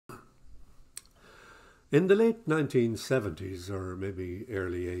In the late 1970s or maybe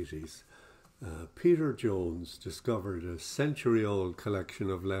early 80s, Peter Jones discovered a century-old collection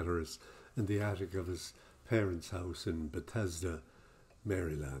of letters in the attic of his parents' house in Bethesda,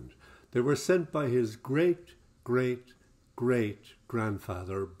 Maryland. They were sent by his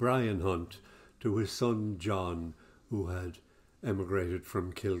great-great-great-grandfather, Brian Hunt, to his son John, who had emigrated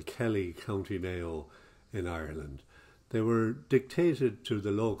from Kilkelly, County Mayo in Ireland. They were dictated to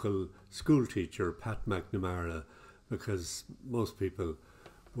the local school teacher, Pat McNamara, because most people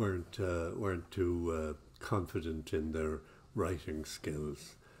weren't too confident in their writing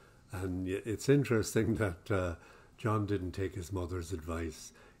skills. And it's interesting that John didn't take his mother's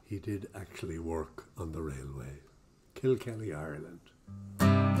advice. He did actually work on the railway. Kilkelly, Ireland.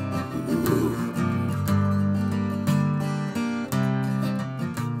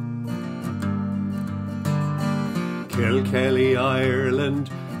 Kilkelly, Ireland,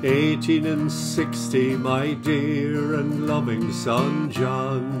 1860, my dear and loving son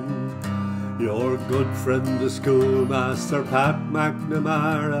John. Your good friend the schoolmaster Pat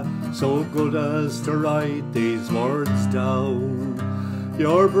McNamara, so good as to write these words down.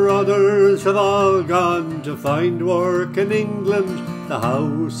 Your brothers have all gone to find work in England, the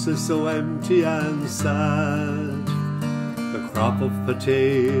house is so empty and sad. The crop of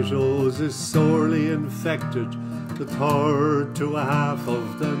potatoes is sorely infected, the third to a half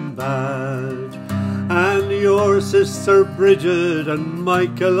of them bad. And your sister Bridget and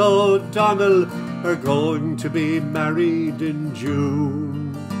Michael O'Donnell are going to be married in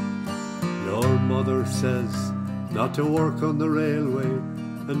June. Your mother says not to work on the railway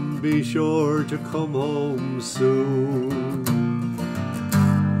and be sure to come home soon.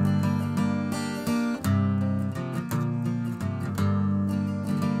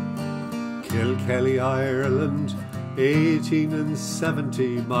 Kilkelly, Ireland,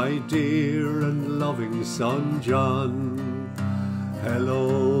 1870, my dear and loving son John.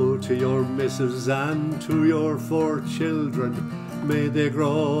 Hello to your missus and to your 4 children, may they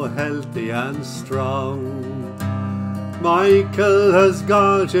grow healthy and strong. Michael has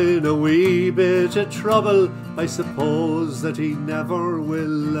got in a wee bit of trouble, I suppose that he never will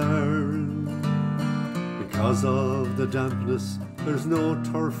learn. Because of the dampness, there's no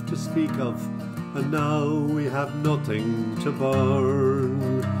turf to speak of, and now we have nothing to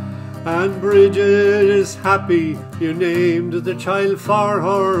burn. And Bridget is happy you named the child for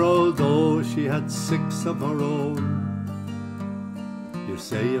her, although she had 6 of her own. You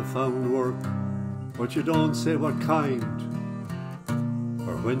say you found work, but you don't say what kind,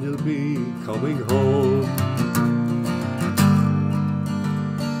 or when you'll be coming home.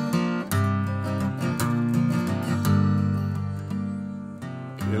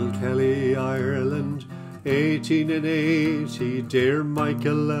 Kilkelly, Ireland, 1880, dear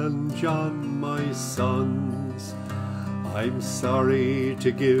Michael and John, my sons. I'm sorry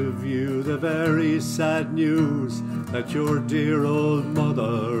to give you the very sad news that your dear old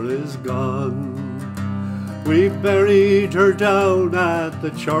mother is gone. We buried her down at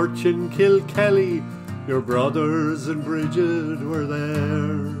the church in Kilkelly, your brothers and Bridget were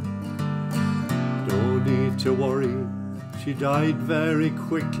there. Don't need to worry, she died very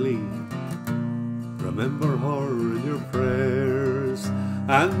quickly. Remember her in your prayers.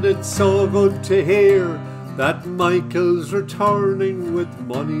 And it's so good to hear that Michael's returning with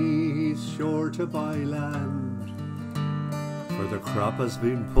money he's sure to buy land. For the crop has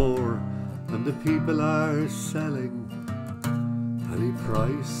been poor and the people are selling any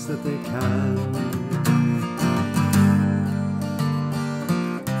price that they can.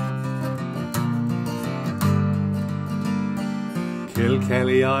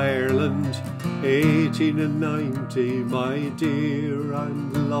 Kilkelly, Ireland, 1890, my dear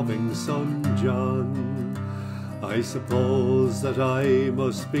and loving son John. I suppose that I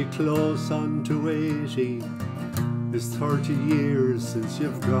must be close on to 80. It's 30 years since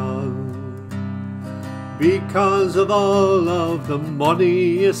you've gone. Because of all of the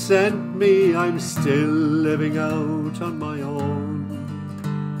money you sent me, I'm still living out on my own.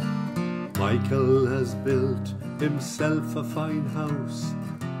 Michael has built himself a fine house,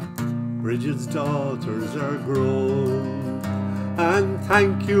 Bridget's daughters are grown. And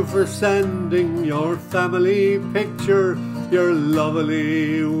thank you for sending your family picture, your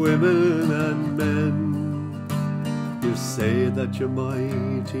lovely women and men. You say that you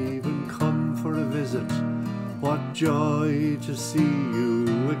might even come for a visit. What joy to see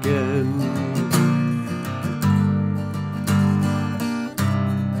you again.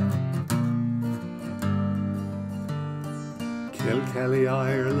 Kilkelly,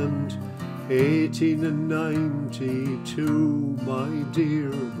 Ireland, 1892, my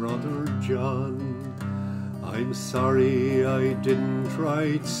dear brother John. I'm sorry I didn't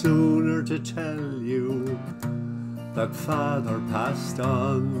write sooner to tell you that Father passed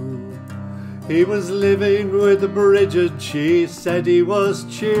on. He was living with Bridget, she said he was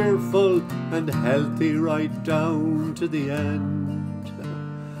cheerful and healthy right down to the end.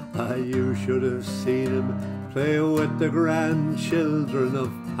 You should have seen him play with the grandchildren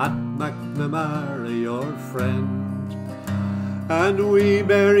of Pat McNamara, your friend. And we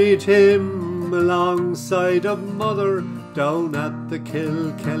buried him alongside of Mother down at the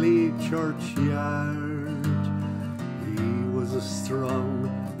Kilkelly churchyard. He was a strong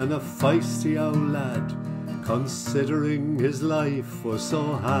and a feisty old lad, considering his life was so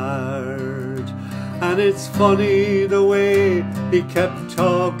hard. And it's funny the way he kept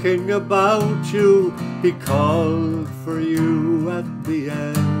talking about you, he called for you at the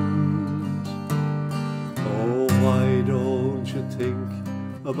end. Oh, why don't you think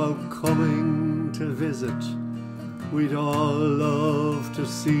about coming to visit? We'd all love to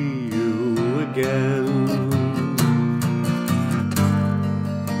see you again.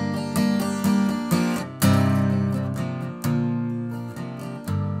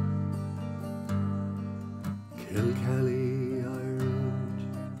 Kilkelly